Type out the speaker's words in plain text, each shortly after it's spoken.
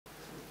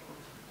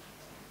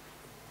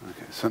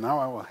Okay, so now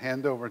I will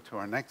hand over to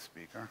our next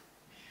speaker,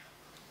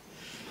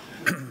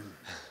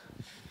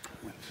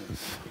 which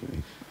is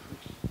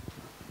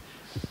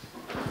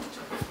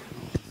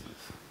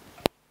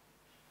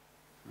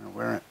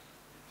where.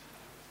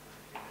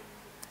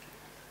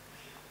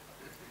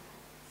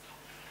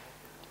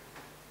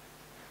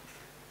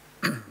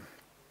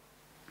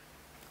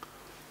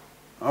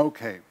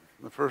 Okay,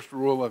 the first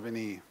rule of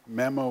any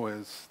memo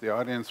is the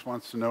audience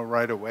wants to know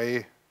right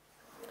away.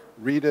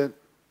 Read it,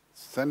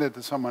 send it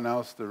to someone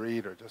else to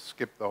read, or just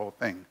skip the whole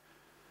thing.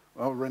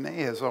 Well,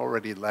 Rene has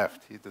already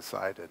left, he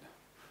decided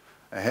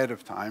ahead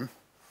of time.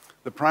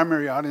 The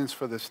primary audience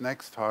for this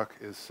next talk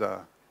is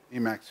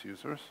Emacs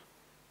users.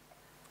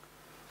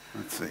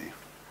 Let's see.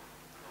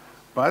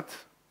 But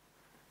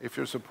if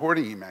you're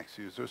supporting Emacs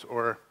users,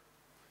 or,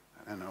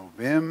 I don't know,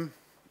 Vim,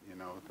 you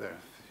know,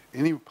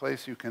 any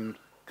place you can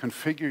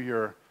configure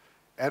your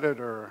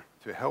editor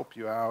to help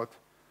you out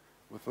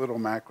with little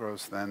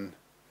macros, then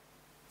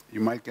you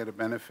might get a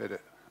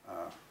benefit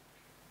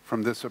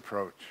from this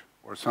approach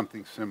or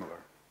something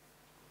similar.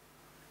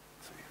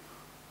 Let's see.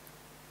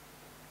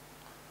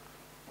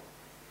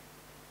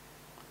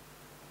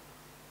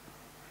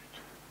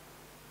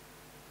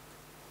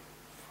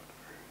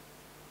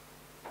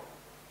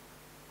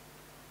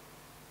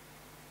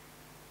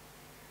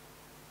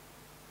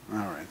 All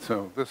right,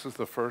 so this is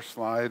the first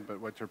slide, but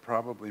what you're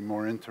probably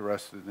more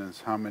interested in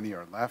is how many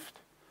are left.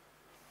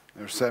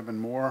 There's 7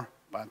 more,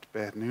 but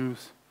bad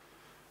news.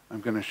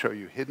 I'm going to show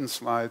you hidden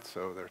slides,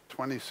 so there are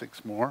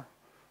 26 more,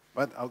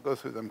 but I'll go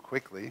through them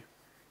quickly.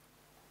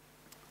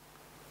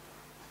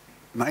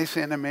 Nice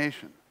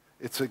animation.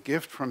 It's a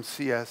gift from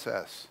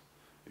CSS.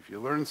 If you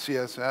learn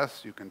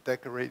CSS, you can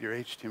decorate your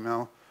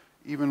HTML,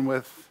 even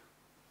with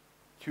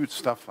cute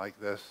stuff like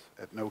this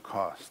at no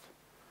cost.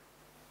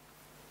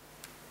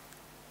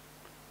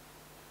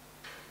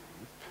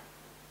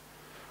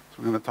 So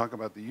we're going to talk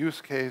about the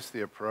use case,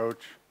 the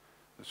approach,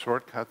 the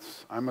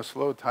shortcuts. I'm a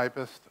slow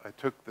typist. I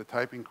took the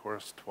typing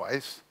course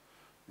twice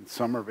in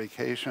summer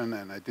vacation,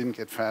 and I didn't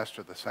get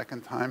faster the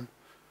second time,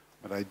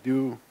 but I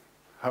do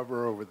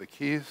hover over the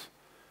keys.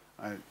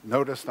 I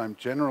noticed I'm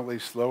generally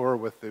slower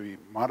with the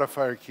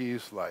modifier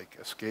keys like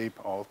Escape,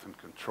 Alt, and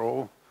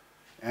Control.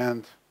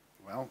 And,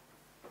 well,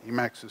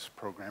 Emacs is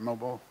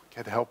programmable.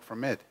 Get help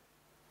from it.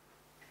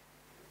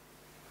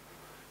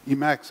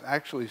 Emacs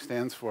actually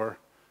stands for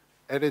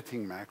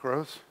editing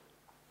macros,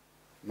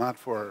 not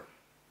for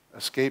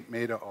Escape,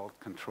 Meta, Alt,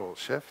 Control,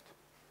 Shift.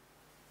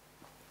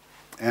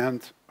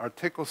 And our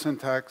EuroTcl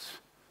syntax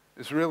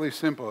is really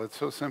simple. It's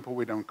so simple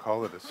we don't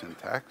call it a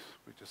syntax.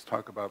 We just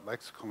talk about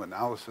lexical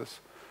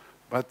analysis.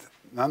 But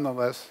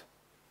nonetheless,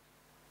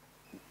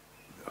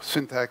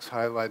 syntax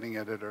highlighting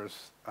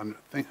editors,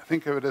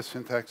 think of it as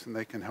syntax and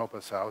they can help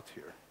us out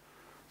here.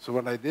 So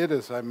what I did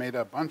is I made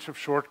a bunch of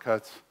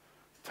shortcuts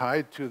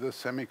tied to the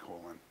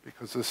semicolon,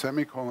 because the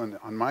semicolon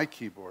on my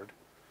keyboard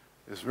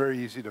is very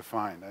easy to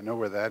find. I know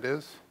where that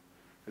is.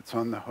 It's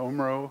on the home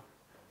row.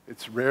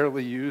 It's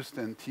rarely used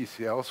in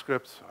TCL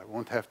scripts. I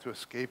won't have to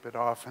escape it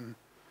often.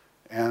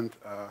 And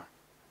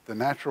the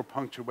natural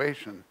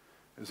punctuation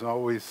is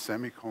always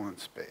semicolon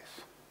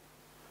space.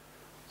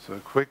 So a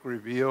quick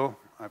reveal,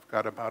 I've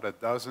got about a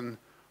dozen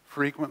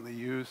frequently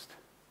used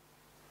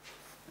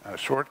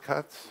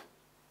shortcuts.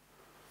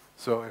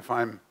 So if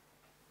I'm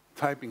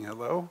typing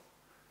hello,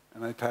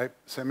 and I type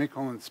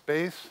semicolon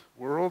space,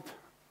 world,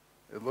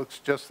 it looks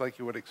just like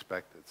you would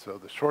expect it. So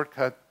the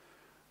shortcut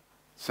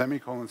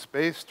semicolon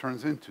space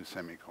turns into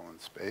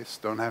semicolon space.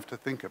 Don't have to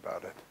think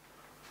about it.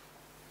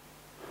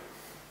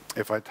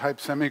 If I type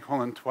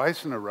semicolon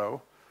twice in a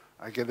row,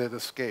 I get it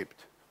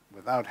escaped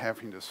without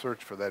having to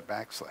search for that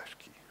backslash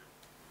key.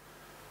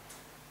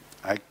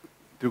 I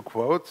do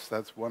quotes.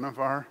 That's one of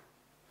our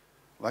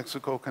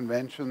lexical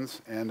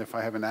conventions. And if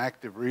I have an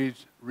active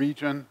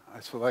region, I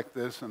select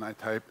this and I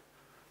type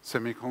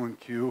semicolon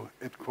Q.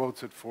 It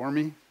quotes it for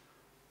me.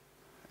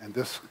 And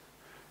this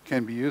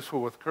can be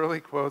useful with curly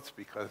quotes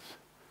because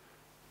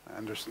I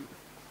understand.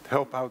 To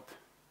help out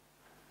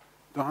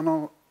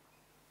Donald,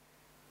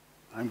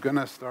 I'm going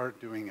to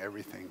start doing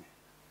everything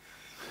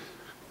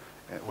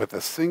with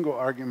a single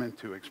argument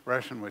to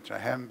expression, which I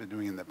haven't been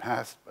doing in the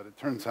past, but it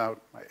turns out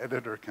my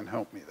editor can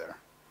help me there.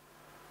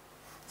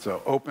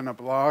 So open a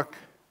block,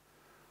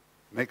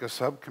 make a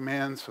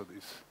subcommand, so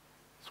these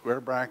square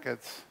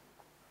brackets,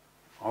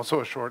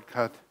 also a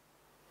shortcut,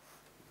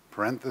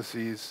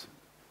 parentheses,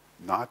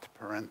 not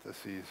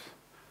parentheses,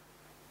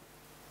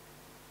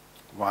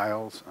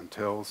 whiles,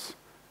 untils,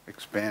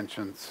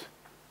 expansions,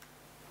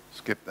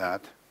 skip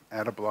that,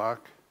 add a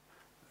block.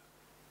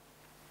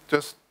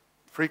 Just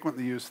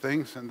frequently used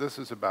things, and this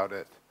is about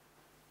it.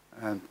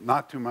 And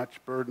not too much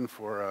burden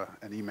for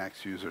an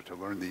Emacs user to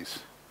learn these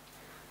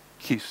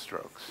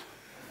keystrokes.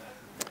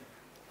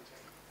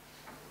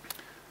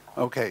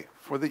 Okay,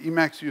 for the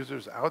Emacs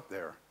users out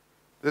there,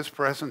 this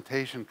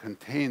presentation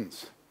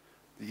contains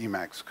the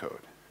Emacs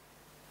code.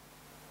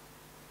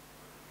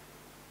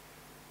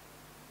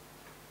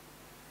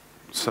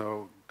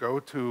 So go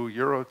to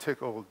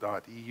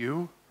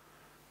EuroTcl2019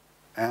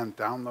 and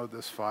download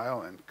this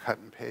file and cut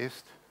and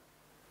paste,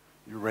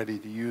 you're ready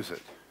to use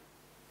it.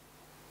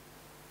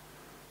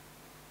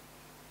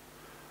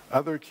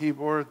 Other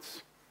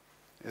keyboards,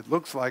 it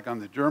looks like on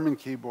the German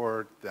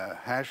keyboard, the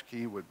hash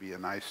key would be a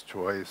nice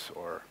choice,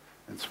 or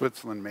in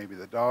Switzerland, maybe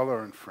the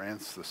dollar, in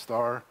France, the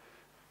star.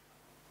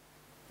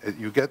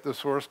 You get the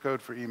source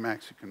code for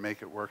Emacs, you can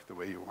make it work the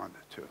way you want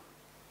it to.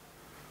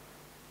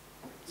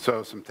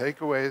 So some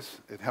takeaways,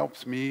 it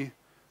helps me.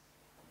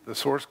 The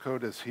source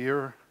code is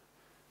here.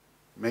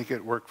 Make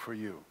it work for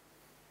you.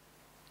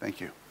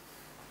 Thank you.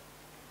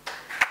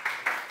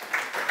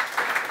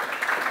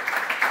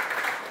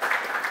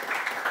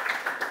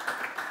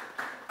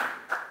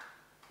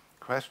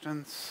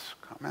 Questions,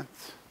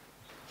 comments?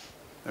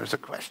 There's a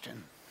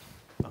question.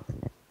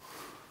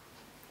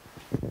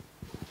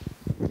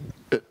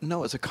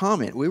 No, it's a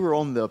comment. We were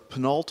on the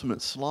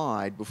penultimate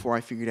slide before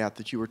I figured out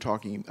that you were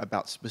talking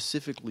about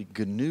specifically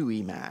GNU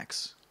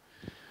Emacs,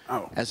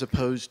 as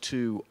opposed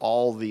to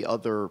all the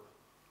other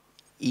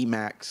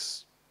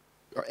Emacs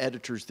or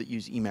editors that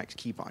use Emacs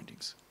key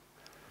bindings.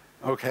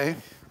 Okay.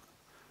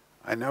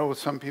 I know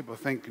some people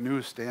think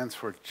GNU stands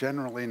for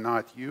generally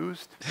not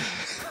used,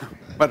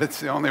 but it's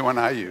the only one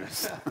I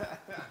use.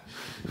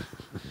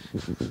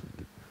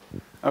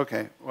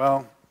 Okay,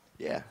 well.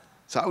 Yeah.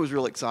 So I was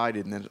real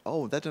excited, and then,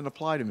 oh, that doesn't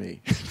apply to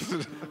me.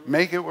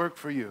 Make it work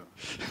for you.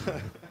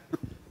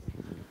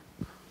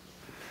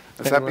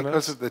 Is that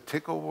because of the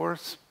tickle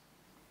wars?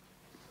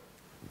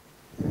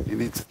 You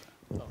need to.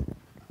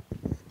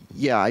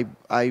 Yeah,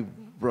 I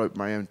wrote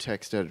my own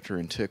text editor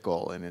in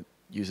Tickle, and it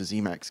uses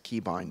Emacs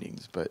key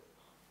bindings, but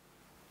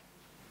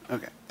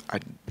okay.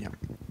 Yeah.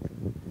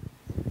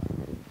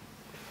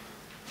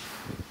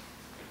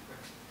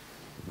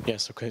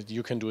 Yes, okay,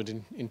 you can do it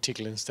in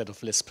Tickle instead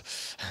of Lisp.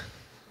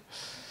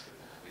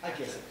 I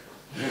guess.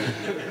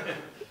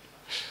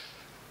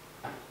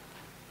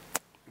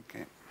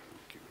 Okay.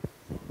 Thank you.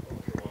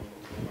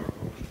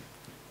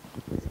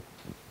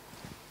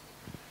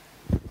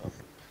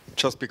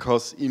 Just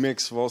because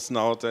Emacs was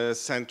now the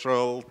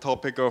central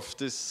topic of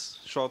this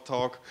short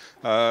talk,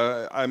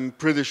 I'm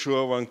pretty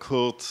sure one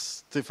could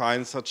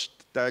define such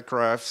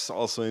digraphs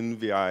also in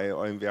VI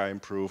or in VI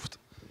improved.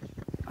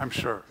 I'm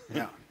sure,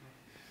 yeah.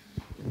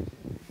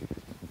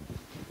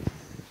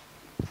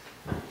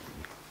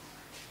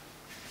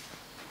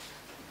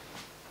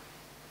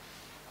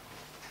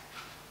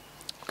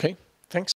 Okay, thanks.